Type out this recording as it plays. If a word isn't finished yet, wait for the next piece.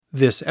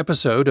This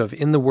episode of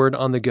In the Word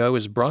on the Go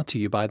is brought to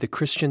you by the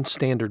Christian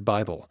Standard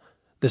Bible.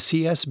 The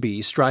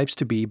CSB strives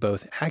to be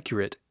both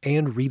accurate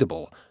and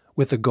readable,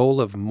 with the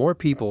goal of more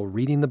people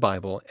reading the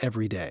Bible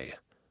every day.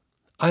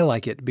 I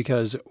like it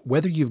because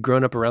whether you've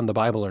grown up around the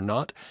Bible or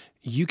not,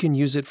 you can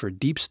use it for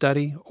deep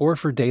study or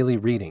for daily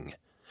reading.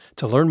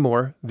 To learn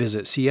more,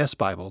 visit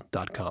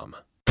csbible.com.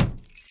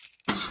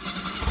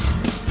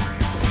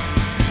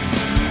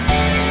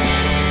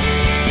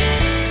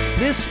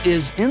 This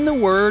is In the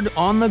Word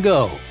on the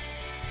Go,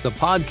 the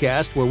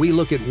podcast where we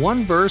look at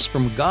one verse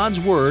from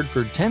God's Word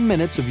for 10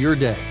 minutes of your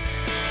day.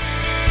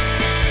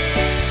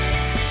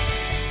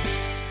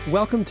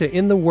 Welcome to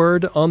In the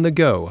Word on the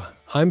Go.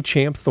 I'm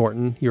Champ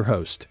Thornton, your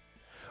host.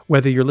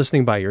 Whether you're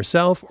listening by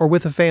yourself or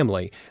with a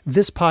family,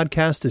 this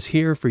podcast is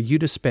here for you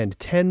to spend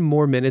 10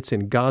 more minutes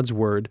in God's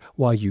Word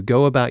while you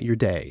go about your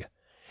day.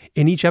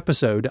 In each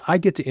episode, I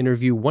get to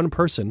interview one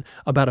person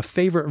about a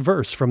favorite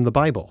verse from the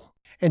Bible.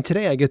 And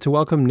today I get to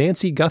welcome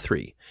Nancy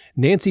Guthrie.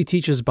 Nancy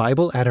teaches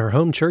Bible at her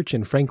home church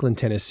in Franklin,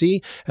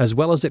 Tennessee, as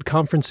well as at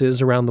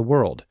conferences around the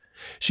world.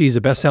 She's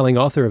a best-selling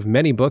author of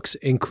many books,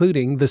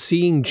 including the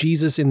Seeing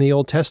Jesus in the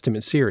Old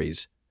Testament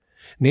series.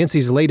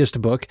 Nancy's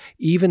latest book,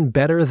 Even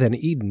Better Than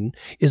Eden,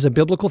 is a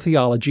biblical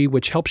theology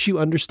which helps you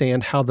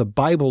understand how the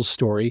Bible's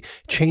story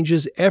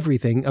changes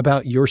everything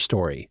about your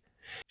story.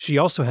 She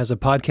also has a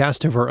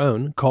podcast of her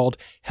own called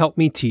Help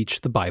Me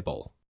Teach the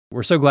Bible.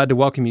 We're so glad to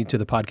welcome you to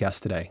the podcast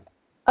today.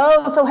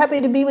 Oh, so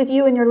happy to be with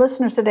you and your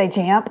listeners today,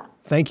 Champ.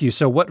 Thank you.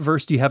 So what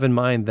verse do you have in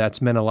mind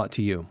that's meant a lot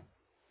to you?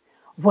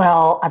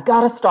 Well, I've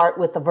got to start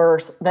with the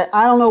verse that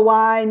I don't know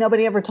why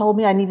nobody ever told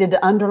me I needed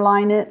to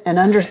underline it and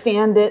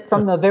understand it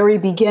from the very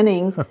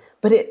beginning,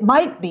 but it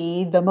might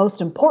be the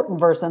most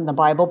important verse in the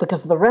Bible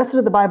because the rest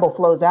of the Bible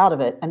flows out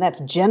of it, and that's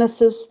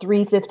Genesis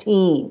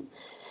 3:15.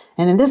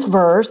 And in this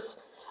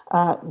verse,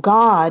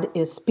 God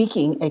is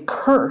speaking a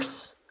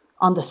curse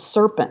on the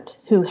serpent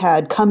who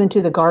had come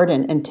into the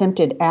garden and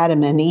tempted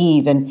Adam and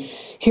Eve. And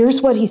here's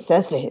what he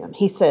says to him.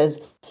 He says,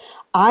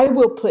 I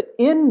will put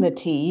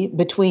enmity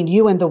between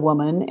you and the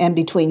woman, and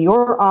between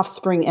your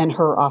offspring and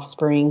her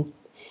offspring.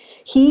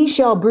 He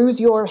shall bruise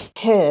your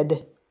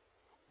head,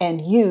 and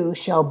you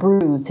shall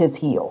bruise his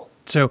heel.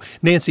 So,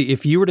 Nancy,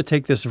 if you were to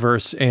take this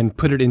verse and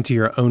put it into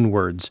your own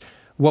words,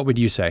 what would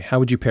you say? How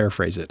would you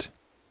paraphrase it?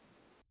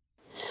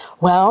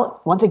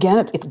 Well, once again,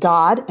 it's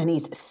God, and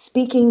he's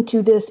speaking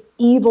to this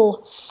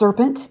evil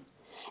serpent,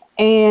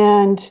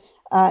 and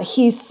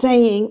he's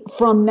saying,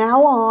 from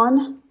now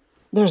on,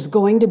 there's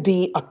going to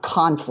be a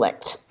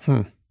conflict.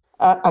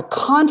 A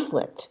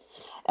conflict.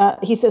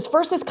 He says,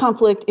 first, this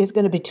conflict is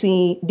going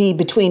to be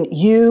between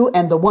you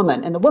and the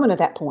woman at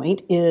that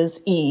point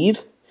is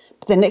Eve.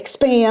 But then it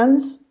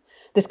expands.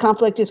 This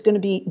conflict is going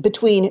to be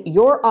between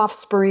your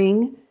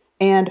offspring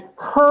and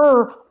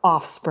her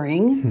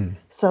offspring.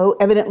 So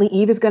evidently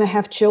Eve is going to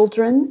have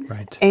children.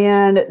 Right.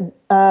 And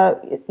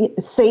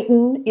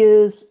Satan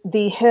is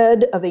the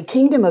head of a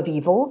kingdom of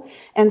evil.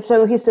 And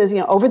so he says,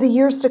 over the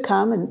years to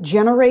come and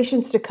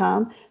generations to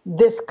come,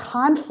 this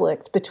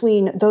conflict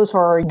between those who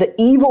are the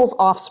evil's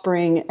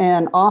offspring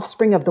and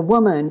offspring of the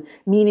woman,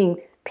 meaning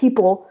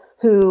people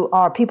who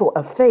are people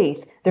of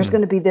faith, there's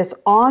going to be this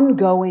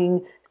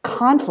ongoing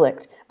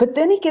conflict. But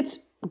then he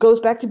goes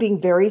back to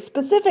being very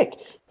specific.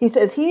 He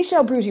says, he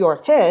shall bruise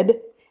your head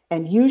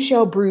and you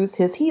shall bruise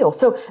his heel.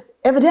 So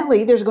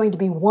evidently there's going to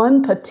be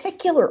one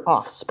particular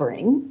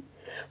offspring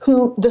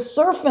whom the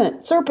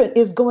serpent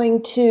is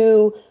going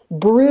to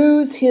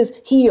bruise his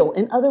heel.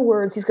 In other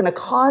words, he's going to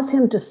cause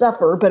him to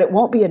suffer, but it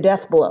won't be a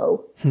death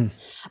blow.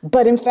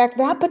 But in fact,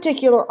 that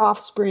particular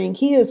offspring,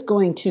 he is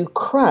going to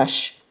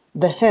crush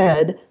the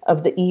head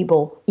of the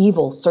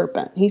evil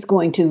serpent. He's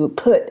going to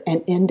put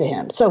an end to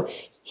him. So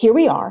here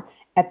we are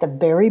at the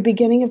very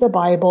beginning of the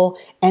Bible,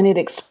 and it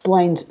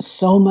explains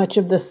so much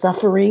of the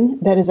suffering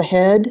that is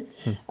ahead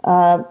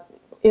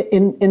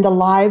in the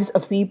lives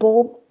of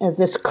people as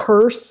this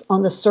curse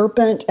on the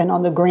serpent and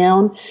on the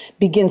ground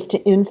begins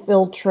to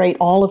infiltrate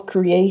all of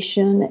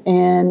creation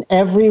and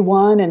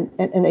everyone, and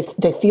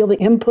they feel the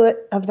input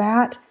of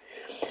that.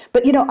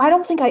 But, I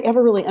don't think I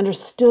ever really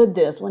understood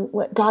this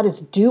what God is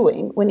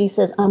doing when he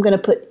says, I'm going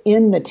to put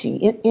enmity.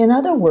 In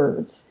other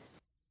words,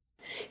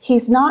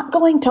 he's not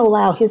going to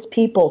allow his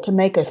people to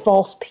make a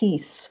false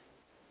peace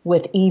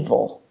with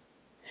evil.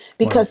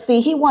 Because,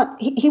 see, he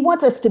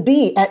wants us to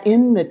be at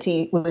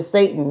enmity with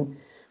Satan,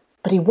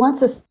 but he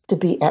wants us to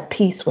be at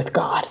peace with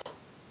God.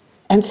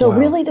 And so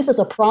really this is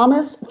a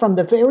promise from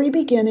the very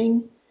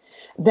beginning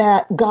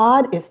that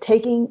God is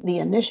taking the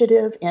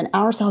initiative in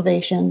our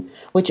salvation,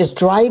 which is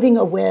driving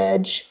a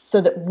wedge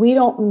so that we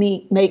don't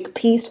make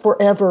peace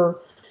forever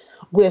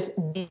with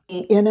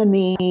the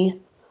enemy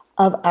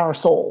of our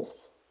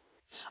souls.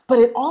 But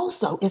it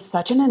also is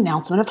such an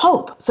announcement of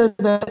hope. So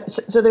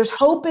there's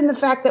hope in the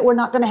fact that we're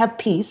not going to have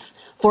peace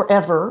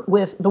forever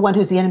with the one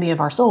who's the enemy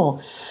of our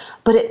soul.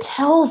 But it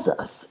tells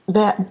us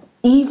that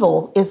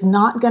evil is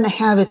not going to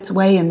have its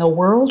way in the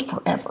world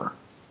forever.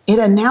 It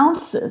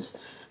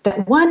announces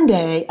that one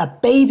day a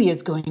baby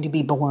is going to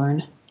be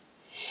born,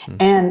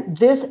 And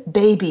this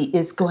baby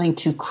is going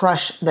to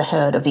crush the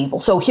head of evil.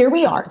 So here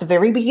we are at the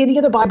very beginning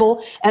of the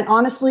Bible. And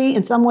honestly,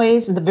 in some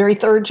ways, in the very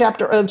third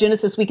chapter of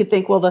Genesis, we could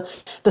think, well,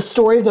 the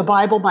story of the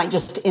Bible might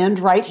just end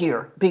right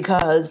here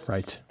because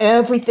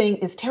everything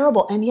is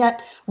terrible. And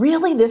yet,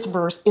 really, this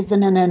verse is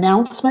an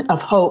announcement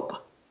of hope.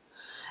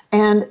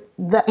 And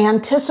the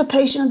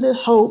anticipation of the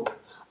hope,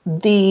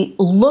 the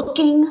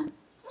looking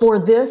for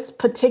this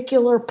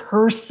particular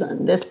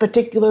person, this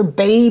particular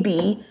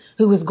baby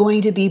who is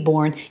going to be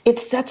born, it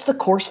sets the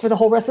course for the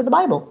whole rest of the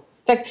Bible.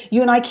 In fact,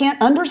 you and I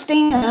can't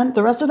understand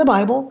the rest of the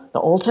Bible, the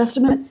Old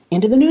Testament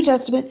into the New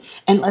Testament,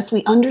 unless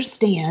we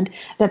understand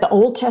that the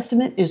Old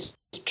Testament is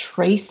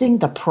tracing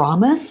the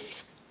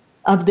promise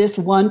of this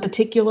one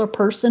particular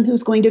person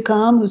who's going to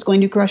come, who's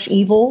going to crush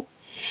evil.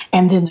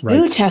 And then the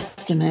New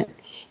Testament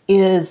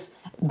is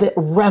the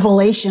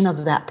revelation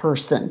of that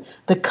person,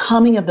 the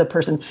coming of the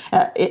person.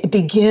 It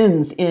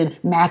begins in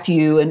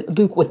Matthew and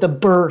Luke with the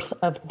birth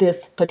of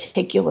this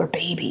particular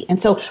baby.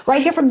 And so right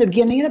here from the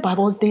beginning of the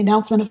Bible is the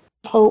announcement of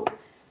hope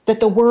that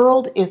the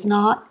world is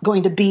not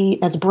going to be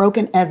as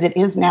broken as it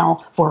is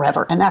now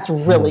forever. And that's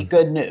really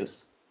good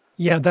news.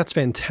 Yeah, that's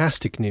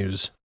fantastic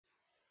news.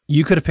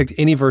 You could have picked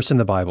any verse in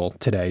the Bible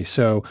today.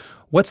 So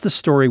what's the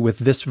story with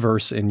this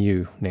verse in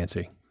you,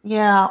 Nancy?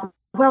 Yeah.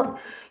 Well,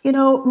 you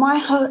know, my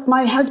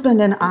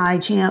husband and I,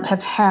 Champ,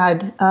 have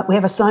had, we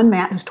have a son,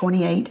 Matt, who's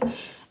 28,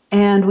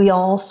 and we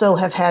also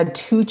have had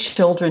 2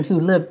 children who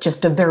lived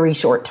just a very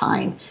short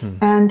time.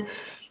 And,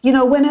 you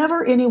know,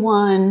 whenever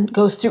anyone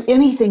goes through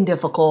anything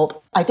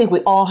difficult, I think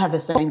we all have the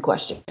same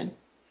question.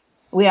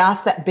 We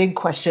ask that big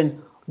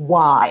question,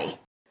 why?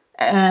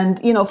 And,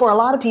 you know, for a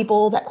lot of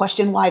people, that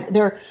question why,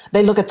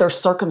 they look at their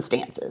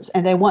circumstances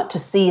and they want to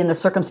see in the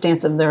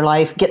circumstance of their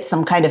life, get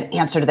some kind of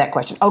answer to that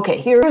question. Okay,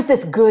 here's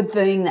this good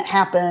thing that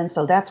happened,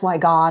 so that's why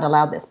God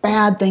allowed this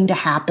bad thing to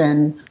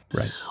happen.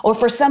 Right. Or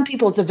for some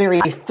people, it's a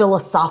very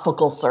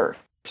philosophical search,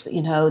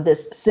 you know,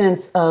 this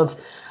sense of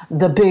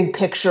the big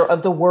picture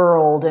of the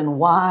world and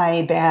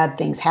why bad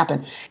things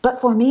happen. But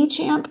for me,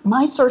 Champ,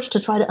 my search to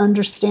try to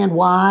understand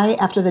why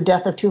after the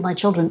death of 2 of my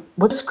children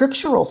was a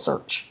scriptural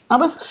search.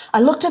 I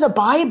looked to the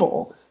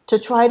Bible to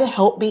try to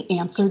help me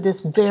answer this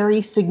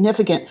very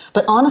significant,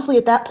 but honestly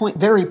at that point,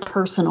 very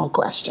personal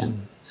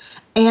question.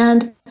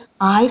 And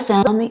I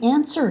found the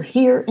answer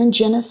here in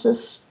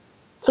Genesis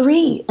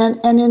 3 and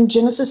in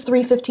Genesis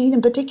 3:15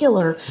 in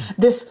particular,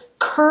 this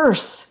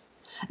curse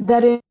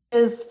that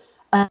is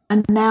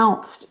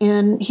announced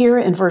here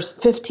in verse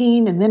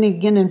 15 and then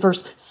again in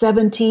verse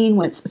 17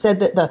 when it's said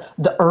that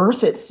the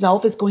earth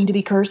itself is going to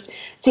be cursed.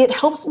 See, it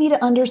helps me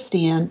to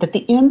understand that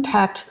the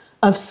impact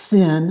of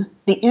sin,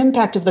 the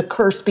impact of the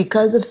curse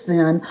because of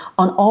sin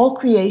on all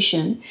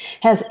creation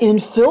has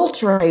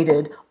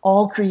infiltrated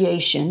all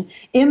creation,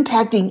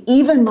 impacting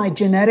even my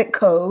genetic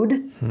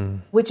code,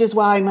 which is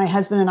why my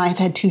husband and I have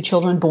had 2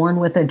 children born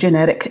with a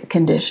genetic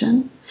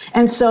condition.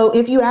 And so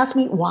if you ask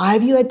me, why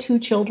have you had 2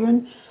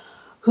 children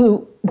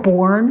who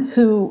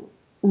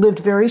lived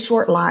very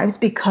short lives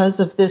because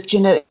of this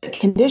genetic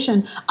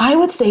condition, I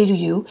would say to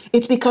you,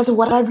 it's because of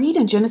what I read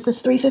in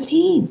Genesis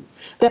 3:15,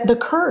 that the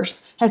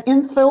curse has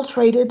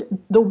infiltrated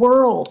the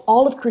world,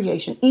 all of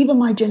creation, even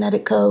my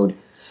genetic code,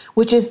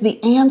 which is the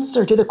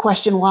answer to the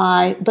question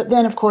why. But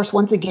then, of course,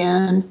 once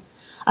again,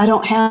 I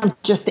don't have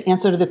just the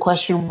answer to the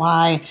question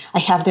why. I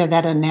have there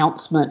that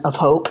announcement of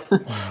hope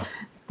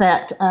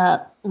that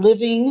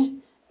living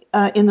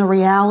in the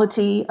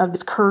reality of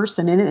this curse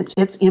and in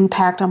its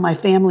impact on my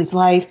family's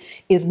life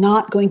is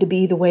not going to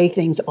be the way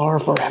things are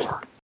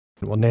forever.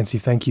 Well, Nancy,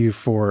 thank you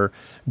for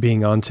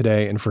being on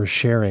today and for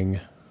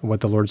sharing what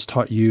the Lord's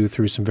taught you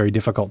through some very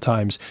difficult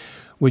times.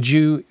 Would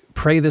you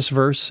pray this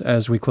verse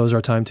as we close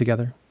our time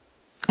together?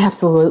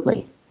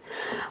 Absolutely.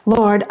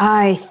 Lord,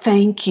 I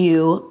thank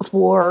you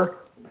for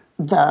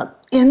the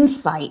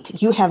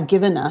insight you have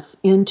given us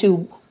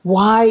into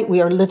why we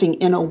are living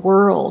in a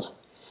world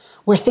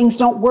where things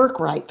don't work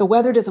right, the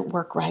weather doesn't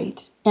work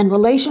right, and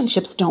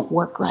relationships don't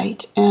work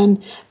right, and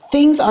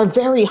things are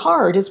very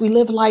hard as we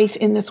live life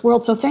in this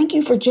world. So thank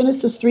you for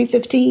Genesis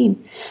 3:15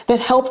 that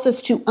helps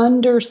us to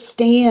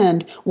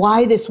understand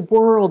why this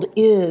world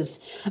is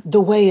the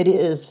way it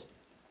is.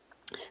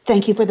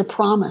 Thank you for the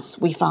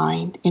promise we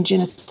find in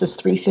Genesis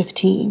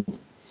 3:15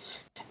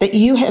 that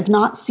you have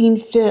not seen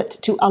fit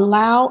to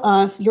allow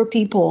us, your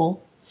people,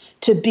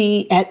 to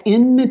be at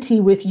enmity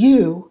with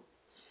you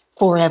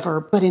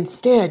forever, but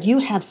instead you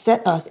have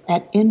set us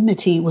at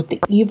enmity with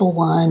the evil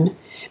one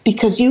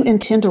because you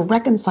intend to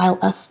reconcile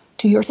us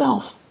to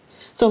yourself.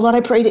 So Lord, I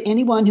pray to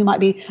anyone who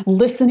might be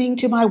listening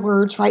to my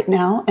words right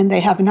now and they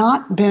have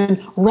not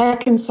been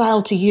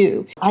reconciled to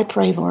you. I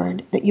pray,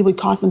 Lord, that you would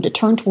cause them to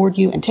turn toward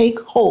you and take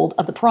hold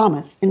of the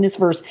promise in this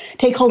verse.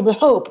 Take hold of the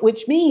hope,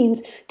 which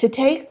means to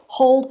take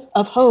hold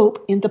of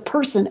hope in the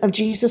person of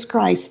Jesus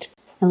Christ.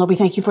 And Lord, we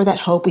thank you for that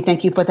hope. We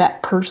thank you for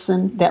that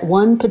person, that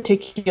one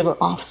particular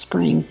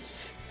offspring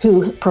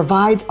who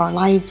provides our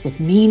lives with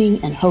meaning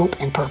and hope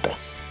and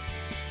purpose.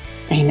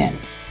 Amen.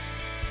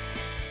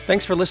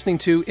 Thanks for listening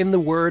to In the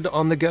Word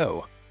on the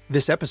Go.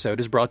 This episode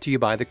is brought to you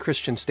by the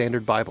Christian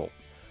Standard Bible.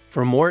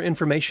 For more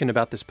information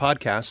about this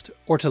podcast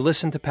or to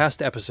listen to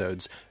past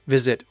episodes,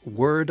 visit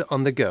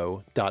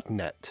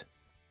wordonthego.net.